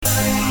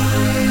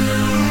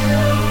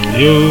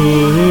You.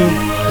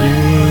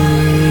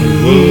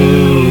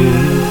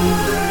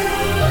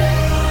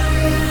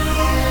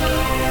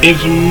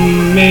 It's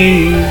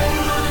amazing.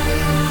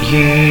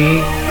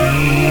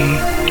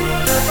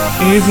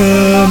 It's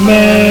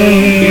amazing.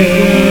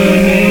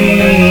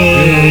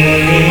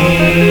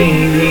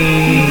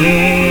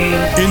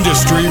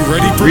 Industry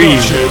Ready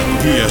Production.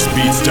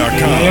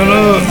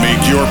 PSBeats.com.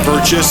 Make your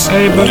purchase now.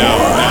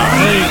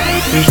 Hey,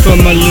 it's for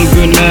my little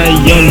good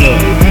Nayana.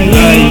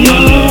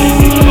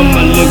 It's for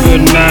my little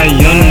good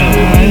Nayana.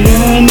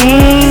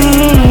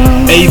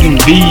 A's and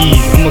B's,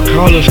 I'ma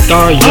call her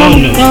Star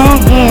Yana.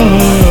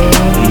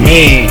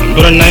 Man,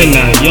 but a night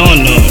now,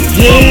 Yana. It's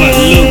for my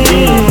little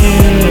girl.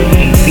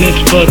 I'm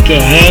blessed for to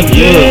have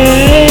you.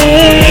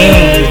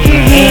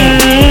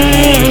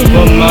 It's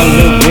for my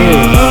little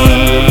girl.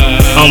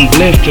 I'm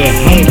blessed to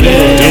have you.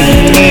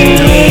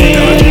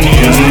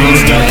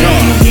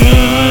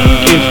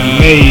 It's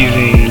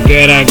amazing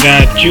that I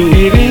got you.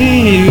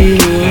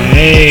 I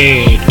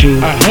had to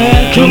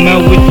come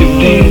out with the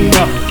thing.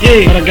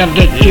 But I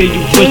gotta tell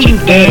you what you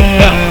did.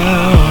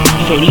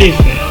 So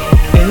listen,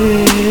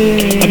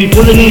 I be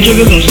pulling them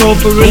triggers, I'm so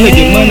for real.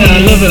 Get money,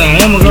 I love it, I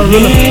am a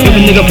gorilla. If a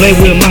nigga play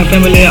with my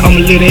family, I'ma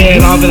live their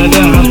ass off in a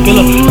damn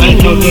hospital. I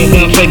ain't talking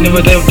damn fake,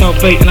 never ever talk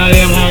fake, and I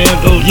am how I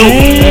go dope.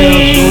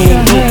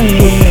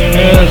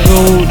 Ass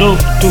so dope,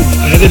 too.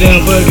 I had to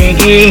damn fucking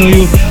tell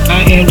you,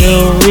 I am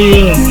the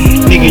real.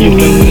 Nigga, you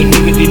play with a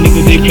nigga, these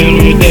niggas, they playin'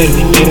 with your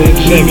daddy.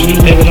 Savage,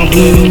 never don't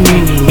play with me.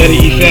 Let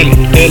it eat salad,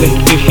 tell it,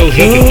 it's so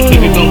healthy.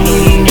 Nigga don't play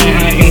with me,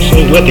 I am so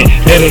wealthy.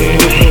 Let it,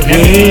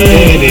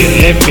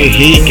 happy,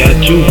 he got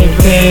you.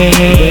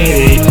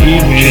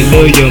 Even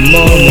love your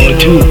mama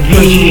too,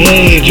 but she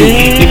had you.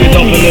 Nigga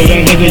don't play with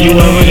that nigga, you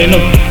already know.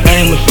 I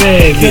am a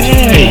savage,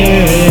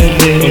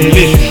 hey.